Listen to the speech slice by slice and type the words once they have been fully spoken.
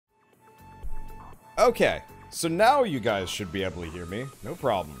Okay, so now you guys should be able to hear me. No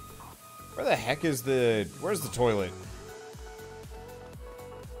problem. Where the heck is where's the toilet?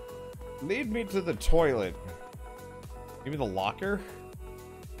 Lead me to the toilet. Give me the locker?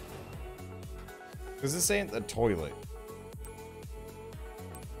 Because this ain't the toilet.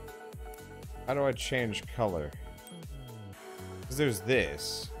 How do I change color? Because there's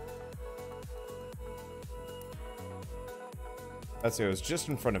this. That's it, it was just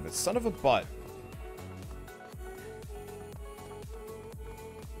in front of it. Son of a butt.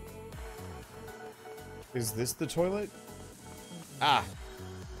 Is this the toilet? Ah.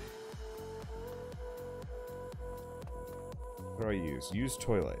 What do I use? Use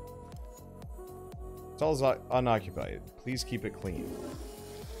toilet. It's all unoccupied. Please keep it clean.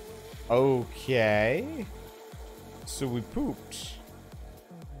 Okay. So we pooped.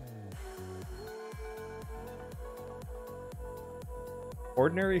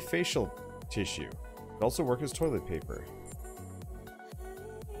 Ordinary facial tissue. It also works as toilet paper.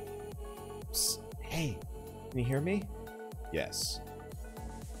 Psst. Hey, can you hear me? Yes.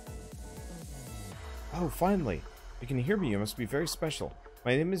 Oh, finally. You can hear me. You must be very special.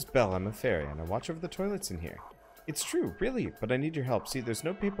 My name is Belle. I'm a fairy, and I watch over the toilets in here. It's true, really, but I need your help. See, there's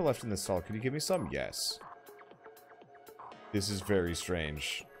no paper left in the stall. Could you give me some? Yes. This is very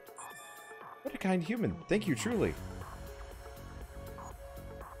strange. What a kind human. Thank you, truly.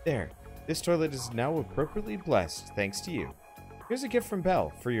 There. This toilet is now appropriately blessed, thanks to you. Here's a gift from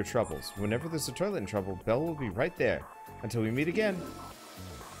Belle for your troubles. Whenever there's a toilet in trouble, Belle will be right there. Until we meet again.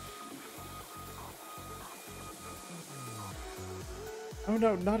 Oh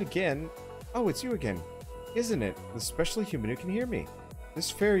no, not again. Oh, it's you again. Isn't it? The special human who can hear me. This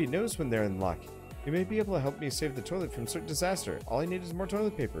fairy knows when they're in luck. You may be able to help me save the toilet from certain disaster. All I need is more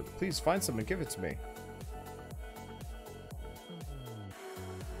toilet paper. Please find some and give it to me.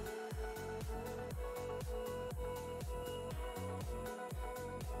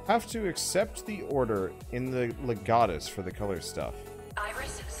 Have to accept the order in the legatus for the color stuff.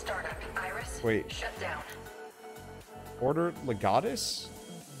 Iris startup. Iris wait. Shut down. Order legatus?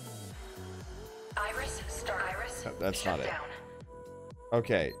 Iris start. Iris. No, that's shut not down. it.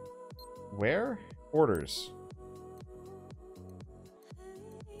 Okay. Where? Orders.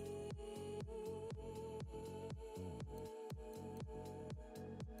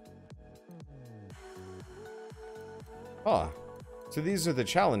 Ah. So these are the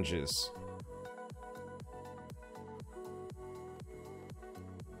challenges.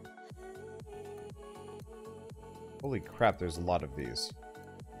 Holy crap, there's a lot of these.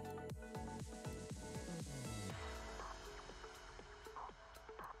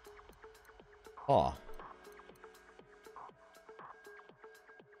 Huh.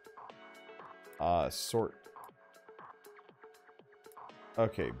 Sort.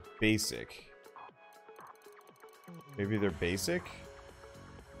 Okay, basic. Maybe they're basic?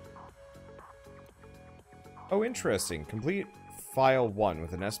 Oh, interesting. Complete file 1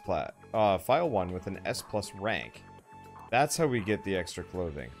 with an file 1 with an S+ rank. That's how we get the extra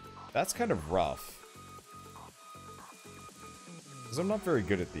clothing. That's kind of rough. Because I'm not very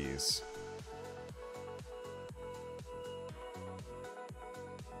good at these.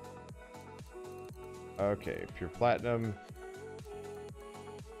 Okay, pure platinum.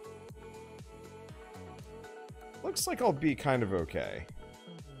 Looks like I'll be kind of okay.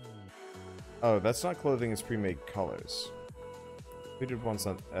 Oh, that's not clothing, it's pre-made colors. Completed ones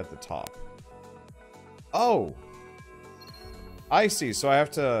at the top. Oh! I see, so I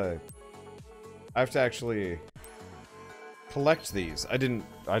have to actually collect these. I didn't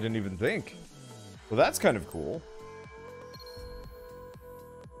even think. Well, that's kind of cool.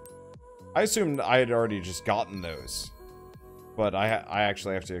 I assumed I had already just gotten those. But I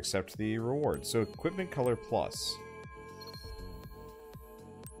actually have to accept the reward. So, equipment color plus.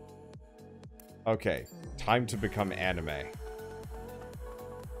 Okay, time to become anime.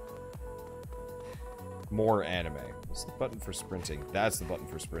 More anime. What's the button for sprinting? That's the button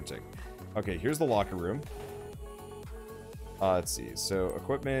for sprinting. Okay, here's the locker room. Let's see. So,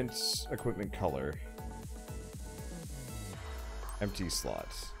 equipment color. Empty slot.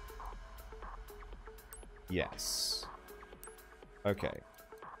 Yes. Okay.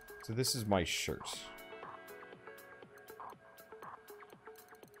 So this is my shirt.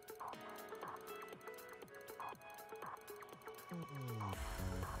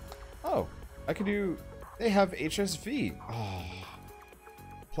 Oh, I can do... They have HSV. Oh,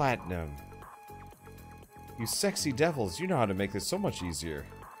 platinum. You sexy devils, you know how to make this so much easier.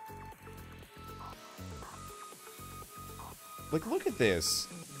 Like, look at this.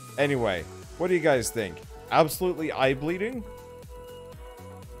 Anyway, what do you guys think? Absolutely eye-bleeding?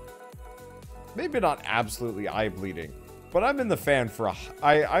 maybe not absolutely eye-bleeding, but I'm in the fan for a...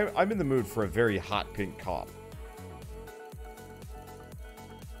 I'm in the mood for a very hot pink cop.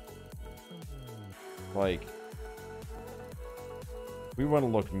 Like, we want to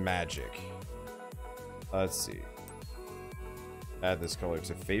look magic. Let's see. Add this color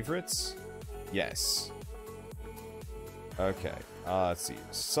to favorites. Yes. Okay. Let's see.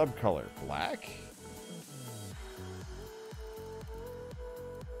 Subcolor black.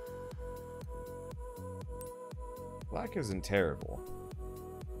 Black isn't terrible.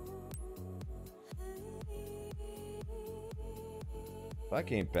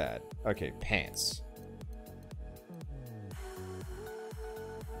 Black ain't bad. Okay, pants.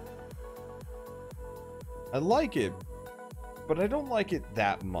 I like it, but I don't like it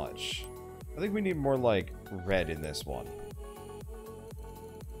that much. I think we need more, like, red in this one.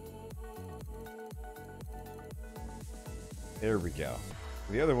 There we go.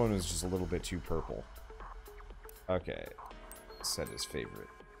 The other one was just a little bit too purple. Okay. Set his favorite.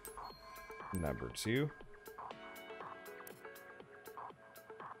 Number 2.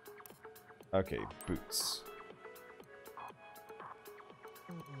 Okay, boots.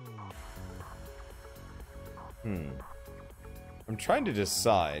 I'm trying to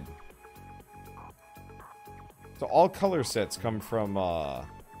decide. So all color sets come from,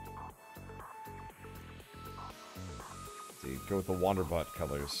 see, go with the Wanderbot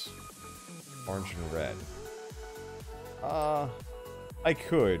colors. Orange and red. I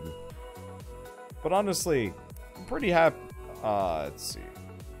could. But honestly, I'm pretty happy. Let's see.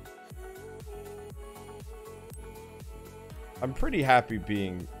 I'm pretty happy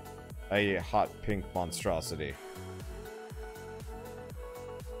being a hot pink monstrosity.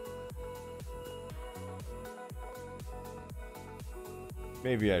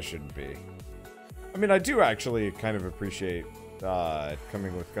 Maybe I shouldn't be. I mean, I do actually kind of appreciate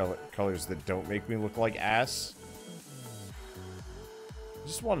coming with colors that don't make me look like ass. I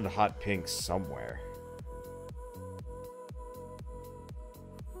just wanted a hot pink somewhere.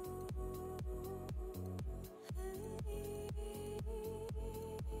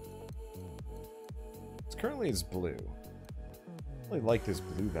 Currently it's blue. I don't really like this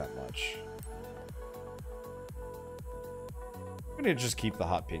blue that much. I'm gonna just keep the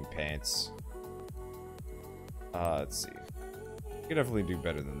hot pink pants. Let's see. You can definitely do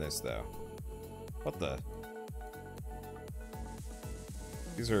better than this, though. What the?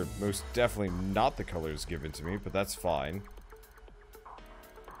 These are most definitely not the colors given to me, but that's fine.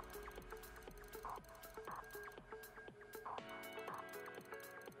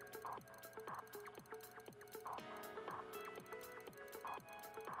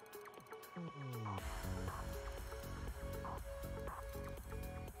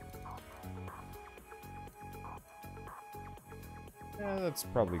 Yeah, that's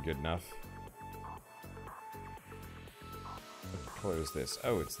probably good enough. What color is this?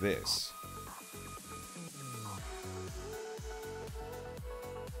 Oh, it's this.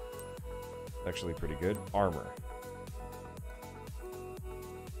 Actually pretty good. Armor.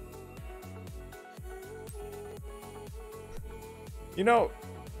 You know,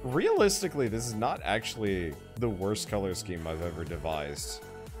 realistically, this is not actually the worst color scheme I've ever devised.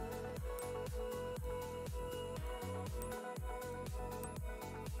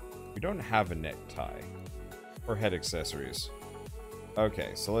 We don't have a necktie or head accessories.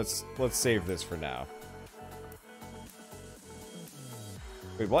 Okay, so let's save this for now.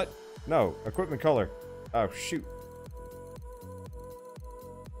 Wait, what? No, equipment color. Oh, shoot.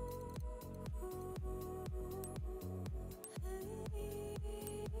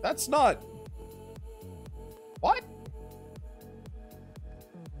 That's not... What?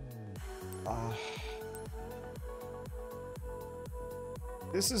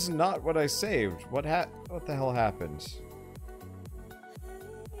 This is not what I saved. What the hell happened?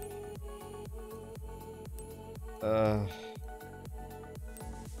 I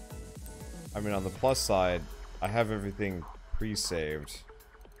mean, on the plus side, I have everything pre-saved.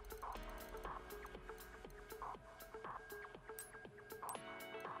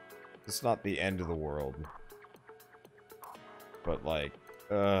 It's not the end of the world. But, like,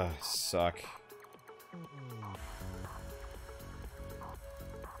 suck.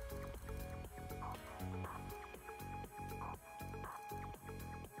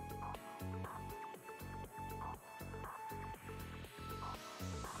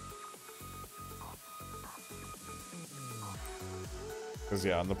 Because,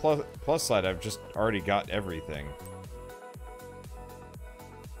 yeah, on the plus side, I've just already got everything.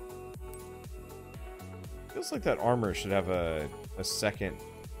 Feels like that armor should have a second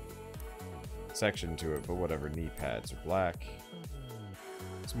section to it, but whatever. Knee pads are black.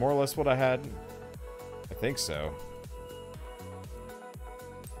 It's more or less what I had. I think so.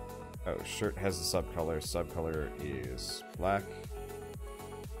 Oh, shirt has a subcolor. Subcolor is black.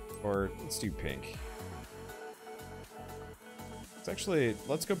 Or let's do pink. It's actually,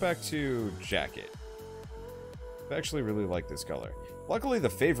 let's go back to jacket. I actually really like this color. Luckily, the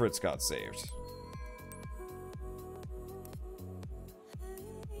favorites got saved.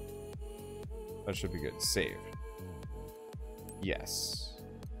 That should be good. Save. Yes.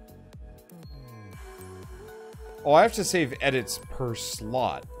 Oh, I have to save edits per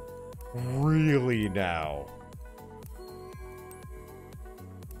slot. Really now?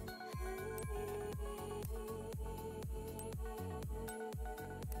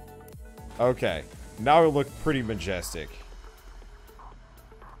 Okay. Now it looked pretty majestic.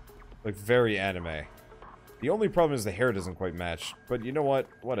 Like very anime. The only problem is the hair doesn't quite match. But you know what?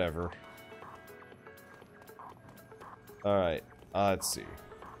 Whatever. Alright. Let's see.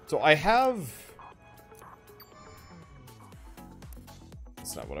 So I have...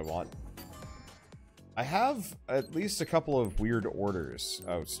 That's not what I want. I have at least a couple of weird orders.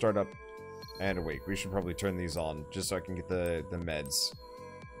 Oh, startup and awake. We should probably turn these on just so I can get the meds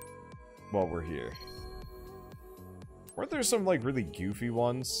while we're here. Weren't there some like really goofy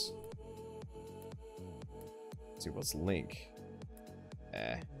ones? Let's see, what's Link?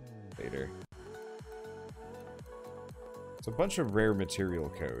 Later. It's a bunch of rare material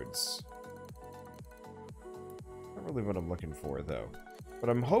codes. Not really what I'm looking for though. But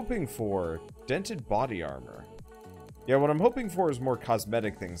I'm hoping for dented body armor. Yeah, what I'm hoping for is more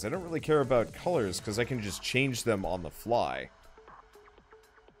cosmetic things. I don't really care about colors because I can just change them on the fly.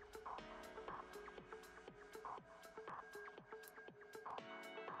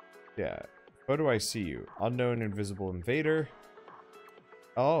 Yeah. Photo I see you. Unknown invisible invader.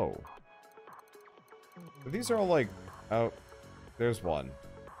 Oh. These are all like... Oh. There's one.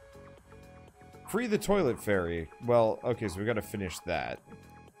 Free the toilet fairy. Well, okay, so we gotta finish that.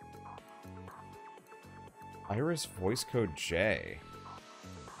 Iris voice code J.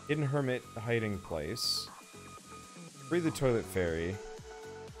 Hidden hermit hiding place. Free the toilet fairy.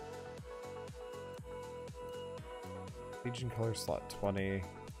 Legion color slot 20.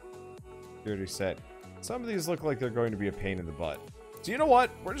 Security set. Some of these look like they're going to be a pain in the butt. So you know what?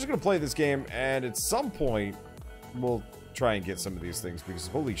 We're just gonna play this game, and at some point, we'll try and get some of these things, because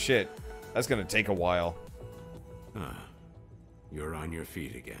holy shit, that's gonna take a while. Ah, you're on your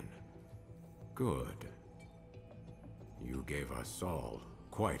feet again. Good. You gave us all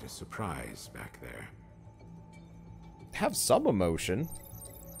quite a surprise back there. Have some emotion.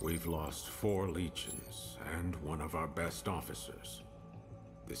 We've lost 4 legions and one of our best officers.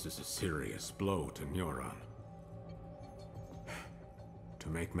 This is a serious blow to Neuron. To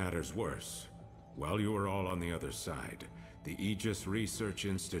make matters worse, while you were all on the other side, the Aegis Research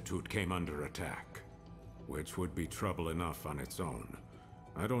Institute came under attack, which would be trouble enough on its own.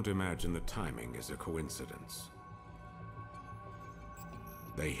 I don't imagine the timing is a coincidence.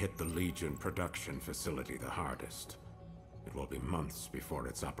 They hit the Legion production facility the hardest. It will be months before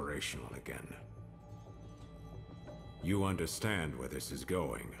it's operational again. You understand where this is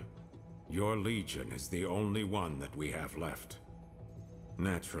going. Your Legion is the only one that we have left.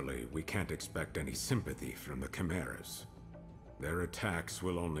 Naturally, we can't expect any sympathy from the Chimeras. Their attacks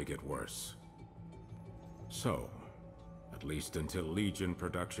will only get worse. So, at least until Legion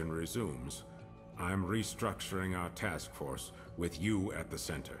production resumes, I'm restructuring our task force with you at the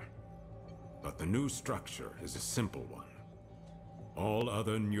center. But the new structure is a simple one. All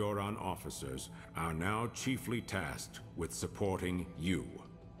other Neuron officers are now chiefly tasked with supporting you.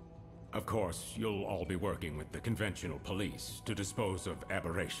 Of course, you'll all be working with the conventional police to dispose of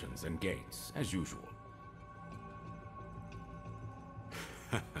aberrations and gates, as usual.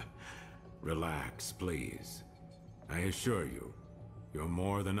 Relax, please. I assure you, you're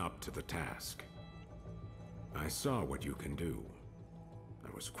more than up to the task. I saw what you can do.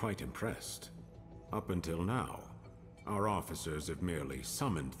 I was quite impressed. Up until now, our officers have merely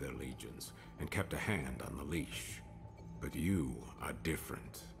summoned their legions and kept a hand on the leash. But you are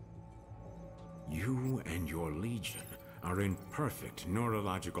different. You and your legion are in perfect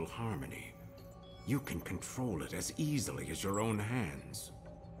neurological harmony. You can control it as easily as your own hands.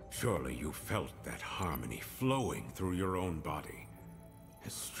 Surely you felt that harmony flowing through your own body.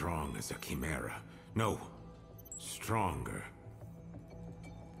 As strong as a chimera. No, stronger.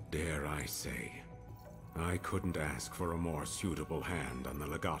 Dare I say, I couldn't ask for a more suitable hand on the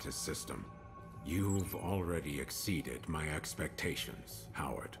Legatus system. You've already exceeded my expectations,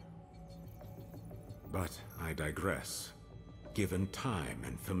 Howard. But I digress. Given time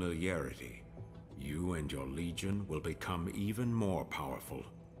and familiarity, you and your legion will become even more powerful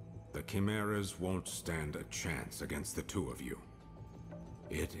The Chimeras won't stand a chance against the two of you.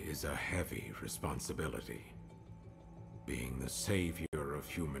 It is a heavy responsibility, being the savior of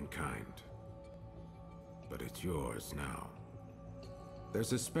humankind. But it's yours now.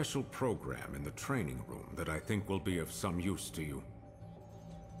 There's a special program in the training room that I think will be of some use to you.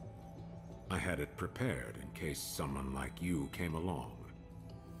 I had it prepared in case someone like you came along.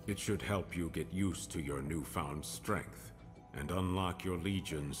 It should help you get used to your newfound strength and unlock your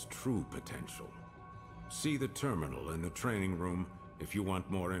Legion's true potential. See the terminal in the training room if you want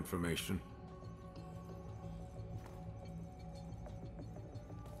more information.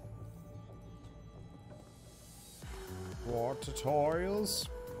 War tutorials.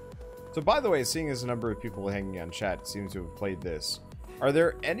 So by the way, seeing as a number of people hanging on chat seem to have played this, are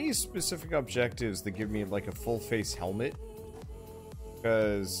there any specific objectives that give me like a full face helmet?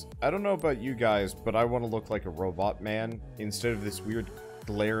 Because I don't know about you guys, but I want to look like a robot man instead of this weird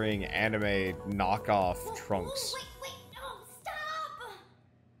glaring anime knockoff Trunks. Wait, no, stop!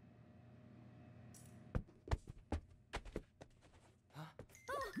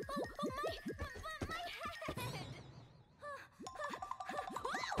 My head!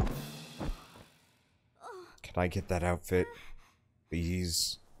 Can I get that outfit?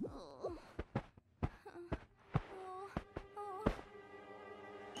 Please.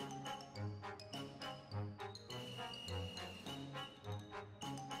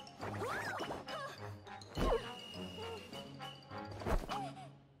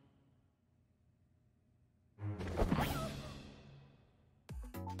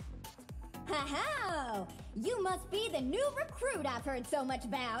 Ha-ha! You must be the new recruit I've heard so much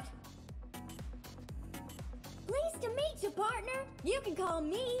about. Pleased to meet you, partner. You can call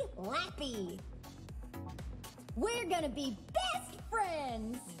me Lappy. We're gonna be best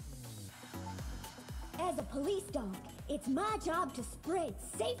friends. As a police dog, it's my job to spread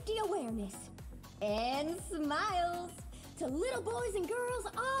safety awareness and smiles to little boys and girls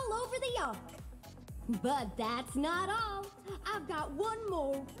all over the Ark. But that's not all. I've got one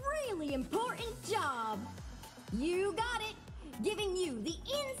more really important job. You got it. Giving you the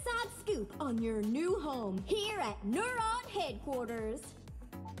inside scoop on your new home here at Neuron headquarters.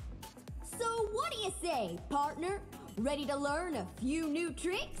 So what do you say, partner? Ready to learn a few new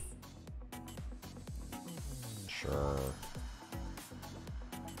tricks? Sure.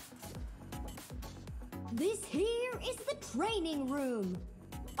 This here is the training room.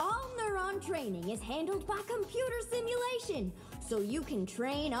 All Neuron training is handled by computer simulation, so you can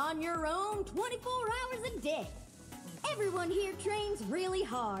train on your own 24 hours a day. Everyone here trains really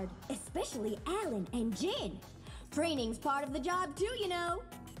hard, especially Alan and Jen. Training's part of the job too, you know.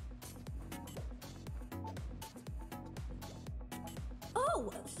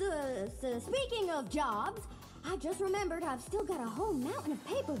 Oh, so speaking of jobs, I just remembered I've still got a whole mountain of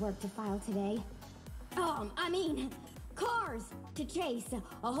paperwork to file today. I mean, cars to chase.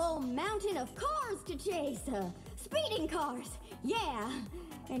 A whole mountain of cars to chase. Speeding cars. Yeah.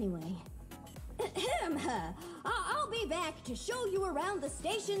 Anyway. I'll be back to show you around the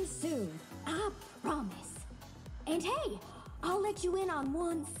station soon. I promise. And hey, I'll let you in on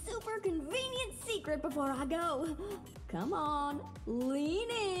one super convenient secret before I go. Come on, lean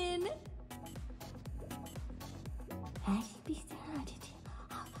in.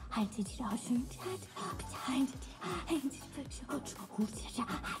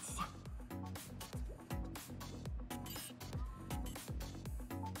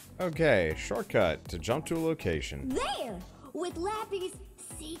 Okay, shortcut to jump to a location. There! With Lappy's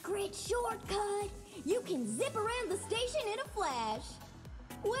secret shortcut, you can zip around the station in a flash.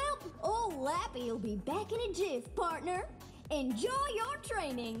 Well, old Lappy will be back in a jiff, partner. Enjoy your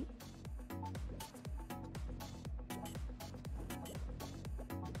training.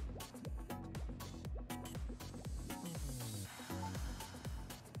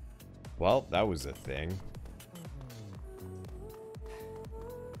 Well, that was a thing.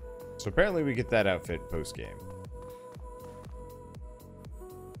 So apparently we get that outfit post-game.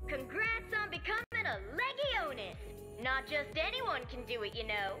 Congrats on becoming a Legionist! Not just anyone can do it, you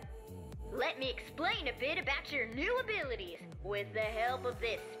know. Let me explain a bit about your new abilities with the help of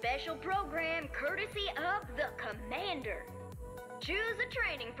this special program courtesy of the Commander. Choose a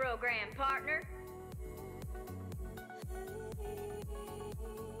training program, partner.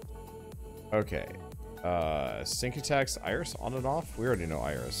 Okay. Sync attacks, Iris on and off? We already know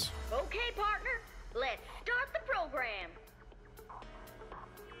Iris. Okay, partner. Let's start the program.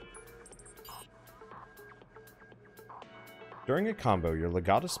 During a combo, your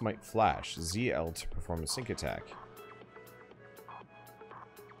Legatus might flash ZL to perform a sync attack.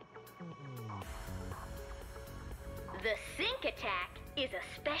 The sync attack is a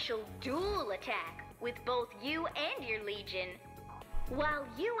special special dual attack with both you and your Legion. While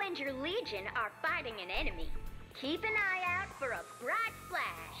you and your Legion are fighting an enemy, keep an eye out for a bright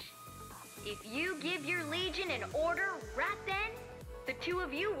flash. If you give your Legion an order right then, the two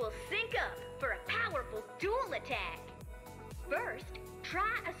of you will sync up for a powerful dual attack. First, try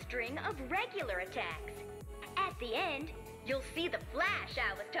a string of regular attacks. At the end, you'll see the flash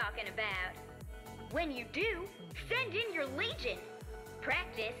I was talking about. When you do, send in your Legion.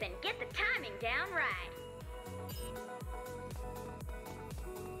 Practice and get the timing down right.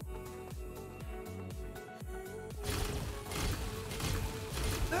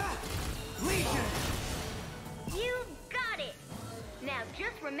 Legion! You got it! Now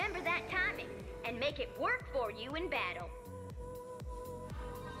just remember that timing and make it work for you in battle.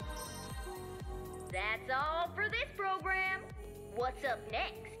 That's all for this program. What's up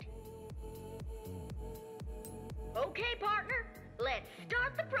next? Okay, partner, let's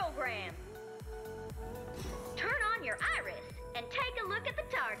start the program. Turn on your iris and take a look at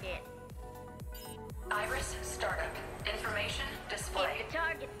the target. Iris startup. Information display. If the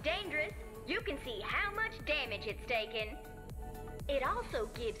target's dangerous, you can see how much damage it's taken. It also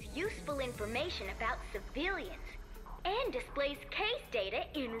gives useful information about civilians and displays case data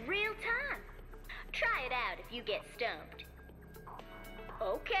in real time. Try it out if you get stumped.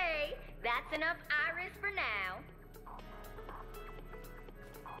 Okay, that's enough iris for now.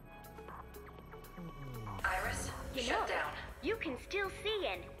 Iris You know, shut down. you can still see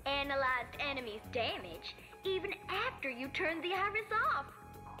an analyzed enemy's damage even after you turn the iris off.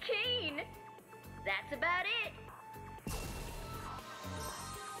 Keen! That's about it.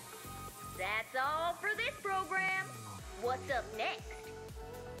 That's all for this program. What's up next?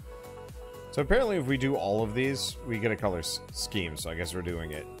 So apparently if we do all of these, we get a color scheme, so I guess we're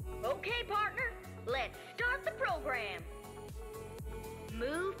doing it. Okay, partner, let's start the program.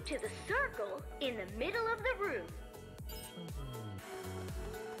 Move to the circle in the middle of the room.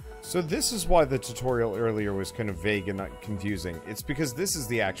 So this is why the tutorial earlier was kind of vague and not confusing. It's because this is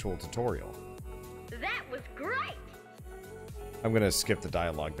the actual tutorial. That was great! I'm gonna skip the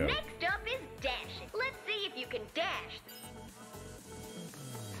dialogue though. Next up is dashing. Let's see if you can dash.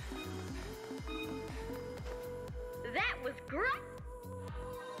 That was great!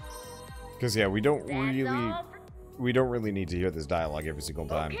 Because yeah, we don't That's all really need to hear this dialogue every single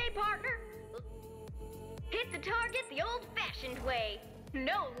time. Okay, partner. Hit the target the old-fashioned way.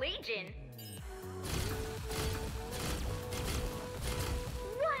 No Legion.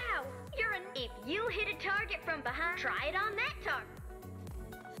 Wow, you're an... If you hit a target from behind, try it on that target.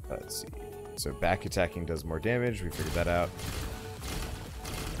 Let's see. So back attacking does more damage. We figured that out.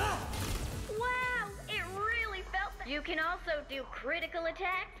 Wow, it really felt that. You can also do critical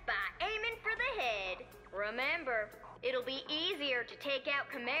attacks by aiming for the head. Remember, it'll be easier to take out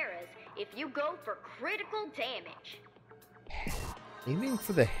chimeras if you go for critical damage. Aiming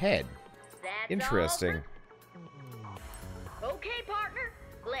for the head. That's Interesting. Okay, partner,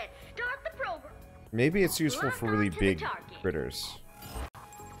 let's start the program. Maybe it's useful Lock for really onto the big target. critters.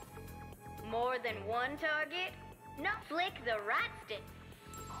 More than one target? No, flick the right stick.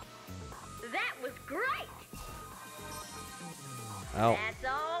 That was great. Oh, That's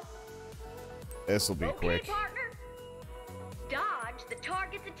all. this'll be Okay, quick. partner. Dodge the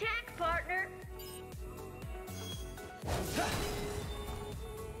target's attack, partner.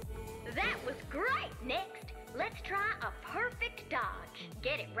 That was great. Next, let's try a perfect dodge.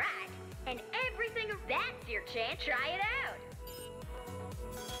 Get it right, and everything. That's your chance. Try it out.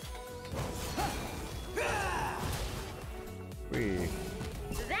 Whee.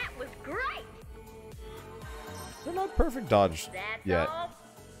 That was great. They're not perfect dodge That's yet. all.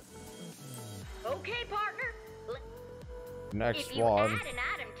 Okay, partner. Next If you one. add an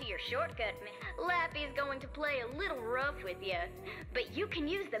item to your shortcut, Lappy's going to play a little rough with you. But you can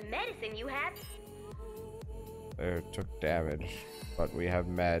use the medicine you have. There took damage, but we have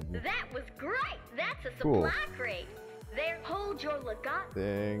med That was great. That's a Cool. supply crate. There, hold your legat.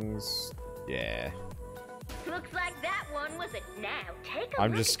 things. Yeah. Looks like that one was a. Now take a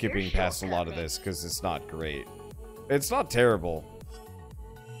I'm look just at your skipping past a lot of shortcut this because it's not great. It's not terrible.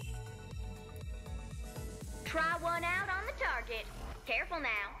 Try one out on the target. Careful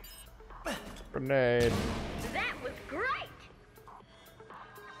now. Grenade. That was great.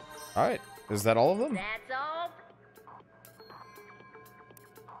 Alright. Is that all of them? That's all.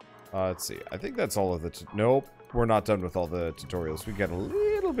 Let's see. I think that's all of the... Nope. We're not done with all the tutorials. We got a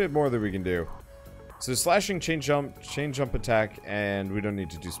little bit more that we can do. So slashing, chain jump attack, and we don't need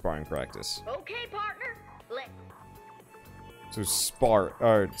to do sparring practice. Okay, partner. So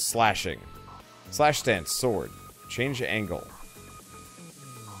slashing. Slash stance, sword. Change angle.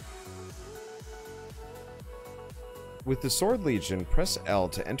 With the Sword Legion, press L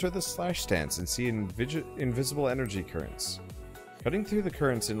to enter the slash stance and see invisible energy currents. Cutting through the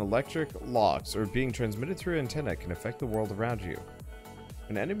currents in electric locks or being transmitted through antenna can affect the world around you.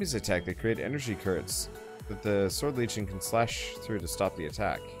 When enemies attack, they create energy currents that the Sword Legion can slash through to stop the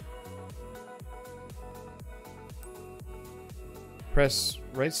attack. Press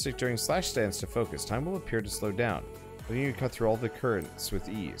right stick during slash stance to focus. Time will appear to slow down, letting you cut through all the currents with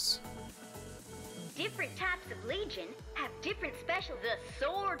ease. Different types of Legion have different special. The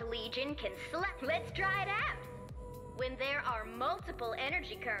Sword Legion can Let's try it out. When there are multiple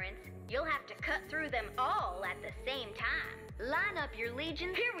energy currents, you'll have to cut through them all at the same time. Line up your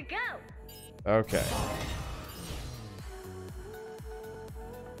Legion. Here we go. Okay.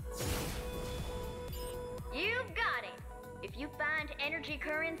 You've got it. If you find energy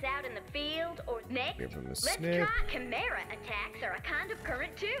currents out in the field or next, Give him a let's snip. try Chimera attacks are a kind of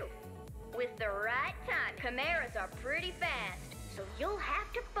current too. With the right time, Chimeras are pretty fast, so you'll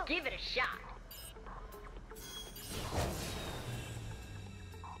have to give it a shot.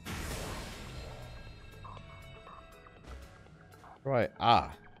 Right.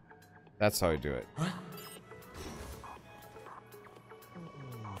 Ah. That's how I do it.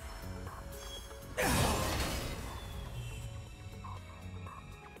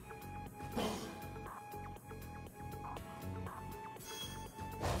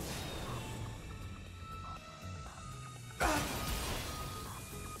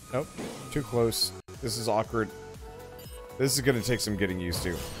 Nope. Too close. This is awkward. This is gonna take some getting used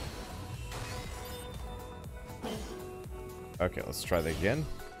to. Okay, let's try that again.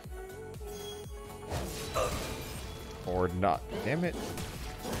 Or not. Damn it.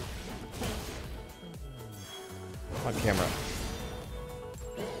 On camera.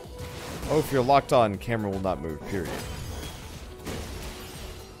 Oh, if you're locked on, camera will not move, period.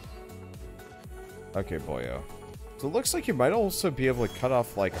 Okay, boyo. So it looks like you might also be able to cut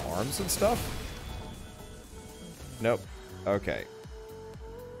off, like, arms and stuff. Nope. Okay.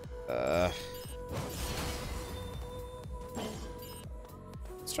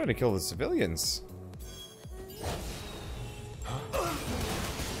 Let's try to kill the civilians.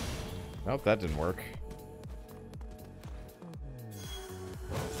 Nope, that didn't work.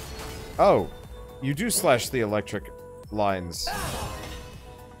 Oh, you do slash the electric lines.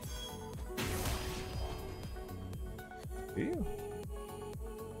 Do you?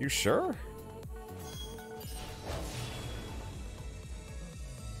 You sure?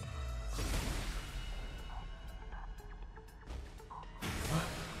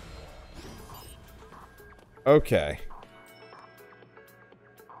 Okay.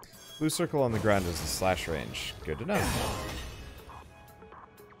 Blue circle on the ground is the slash range. Good to know.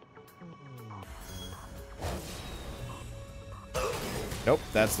 Nope,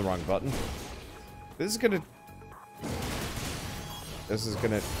 that's the wrong button. This is gonna...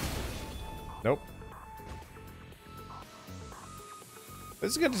 Nope.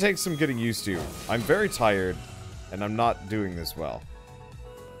 This is gonna take some getting used to. I'm very tired, and I'm not doing this well.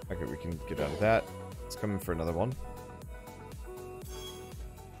 Okay, we can get out of that. It's coming for another one.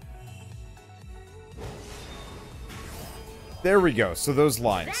 There we go. So those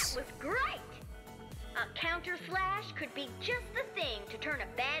lines. That was great! A counter slash could be just the thing to turn a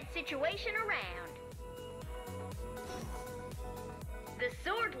bad situation around. The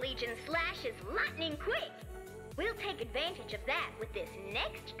Sword Legion slash is lightning quick. We'll take advantage of that with this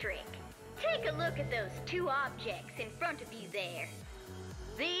next trick. Take a look at those two objects in front of you there.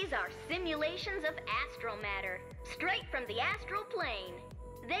 These are simulations of astral matter, straight from the astral plane.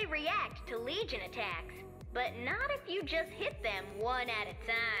 They react to Legion attacks, but not if you just hit them one at a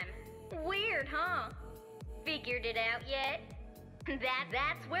time. Weird, huh? Figured it out yet?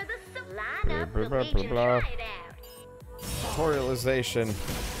 That's where the line up the Legion try it out. Tutorialization.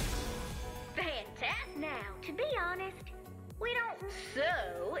 Fantastic. Now, to be honest, we don't...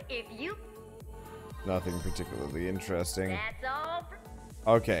 So, if you... Nothing particularly interesting. That's all for...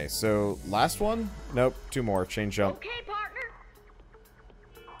 Okay, so last one? Nope, two more. Chain jump. Okay, partner.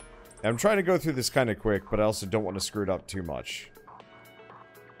 I'm trying to go through this kind of quick, but I also don't want to screw it up too much.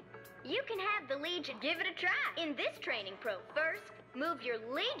 You can have the Legion give it a try in this training pro. First, move your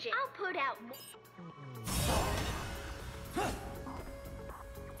Legion. I'll put out...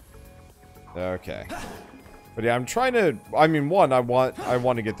 Okay. But yeah, I'm trying to... I mean, one, I want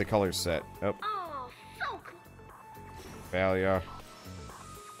to get the colors set. Nope. Oh, so cool. Failure.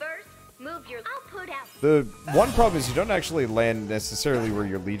 First, move your... I'll put out... The one problem is you don't actually land necessarily where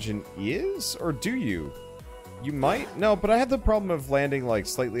your Legion is, or do you? You might? No, but I had the problem of landing, like,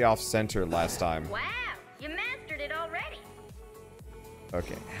 slightly off-center last time. Wow, you mastered it already.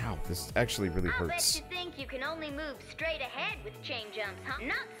 Okay, ow, this actually really I'll hurts. bet you think you can only move straight ahead with chain jumps, huh?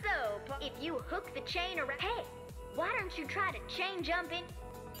 Not so. If you hook the chain around... Hey, why don't you try to chain jump in?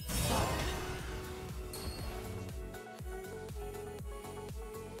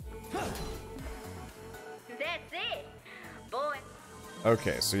 That's it. Boy.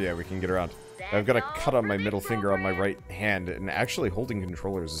 Okay, so yeah, we can get around. I've got a cut on my middle finger on my right hand, and actually holding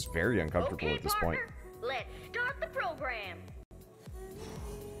controllers is very uncomfortable Okay, at this point. partner, let's start the program.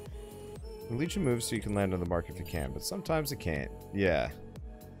 The Legion moves so you can land on the mark if you can, but sometimes it can't. Yeah.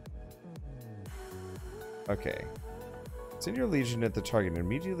 Okay. Send your Legion at the target and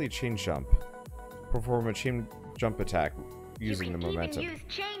immediately chain jump. Perform a chain jump attack using the momentum. You can even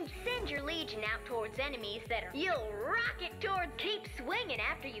use chain. Send your Legion out towards enemies that are... You'll rock it towards... Keep swinging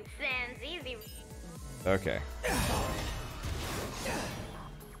after you. Sounds easy. Okay.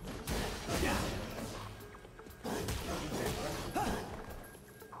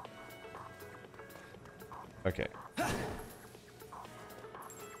 Okay.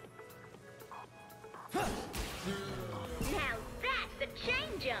 Now that's a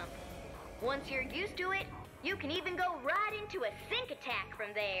chain jump. Once you're used to it, you can even go right into a sync attack from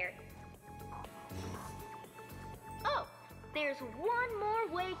there. Oh, there's one more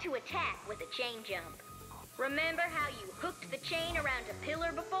way to attack with a chain jump. Remember how you hooked the chain around a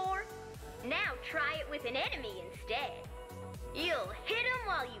pillar before? Now try it with an enemy instead. You'll hit them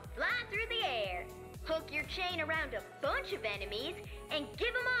while you fly through the air. Hook your chain around a bunch of enemies and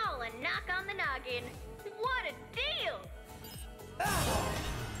give them all a knock on the noggin. What a deal!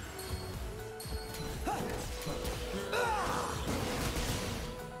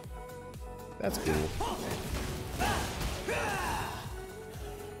 That's cool.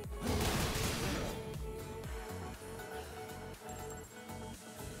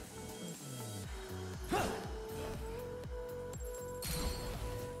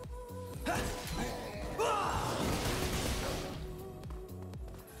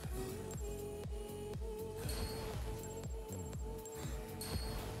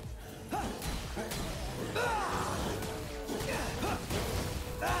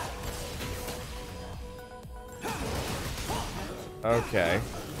 Okay.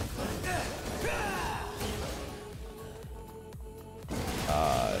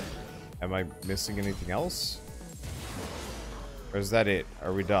 Am I missing anything else? Or is that it?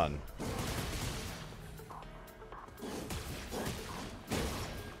 Are we done?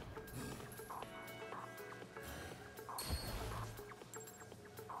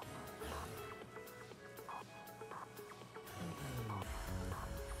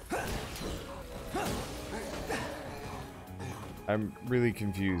 I'm really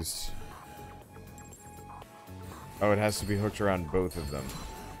confused. Oh, it has to be hooked around both of them.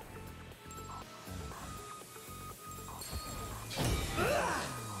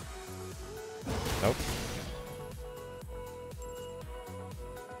 Nope.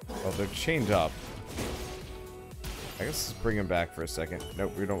 Well, they're chained up. I guess let's bring them back for a second.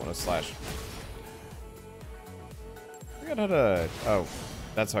 Nope, we don't want to slash. I forgot how to... Oh,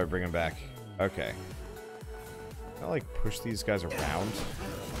 that's how I bring them back. Okay. Can I, like, push these guys around?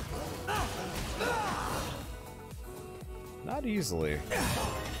 Not easily.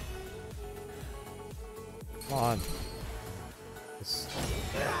 Come on.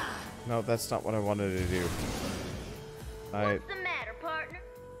 No, that's not what I wanted to do. What's the matter, partner?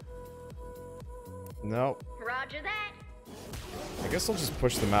 Nope. Roger that. I guess I'll just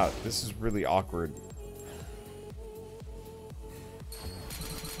push them out. This is really awkward.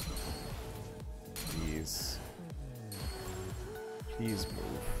 Please. Please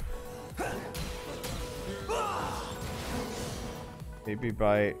move. Maybe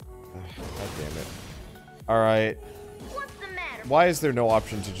by... God damn it. Alright. What's the matter? Why is there no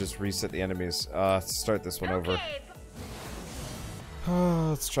option to just reset the enemies? Start this one over.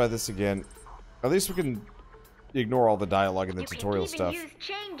 Let's try this again. At least we can ignore all the dialogue and the tutorial stuff. Use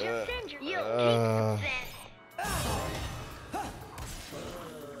chain just send your... You'll keep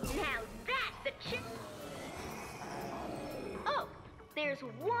now that's the chip. Oh, there's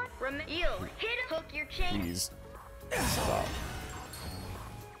one. You'll hit him. Hook your chain. Please. Stop.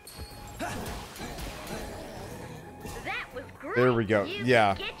 That was great. There we go. You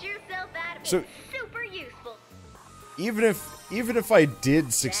Yeah. Get yourself out of So- it. Super useful. Even if I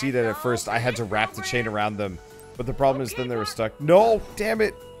did succeed at it first, I had to wrap the chain around them. But the problem is then they were stuck. No, damn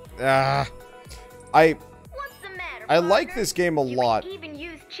it. What's the matter, I like partner? this game a lot. You can even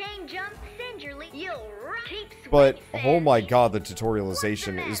use chain jump, send your lead. You'll keep But swinging, oh my Sandy. god, the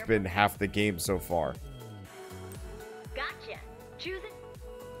tutorialization has been half the game so far. Gotcha. Choose it.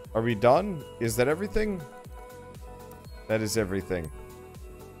 Are we done? Is that everything? That is everything.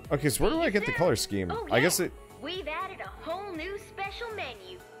 Okay, so where do I get the color scheme? Oh, I guess it... We've added a whole new special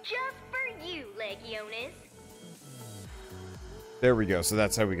menu just for you, Legionis. There we go. So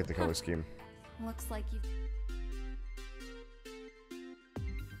that's how we get the color scheme. Looks like you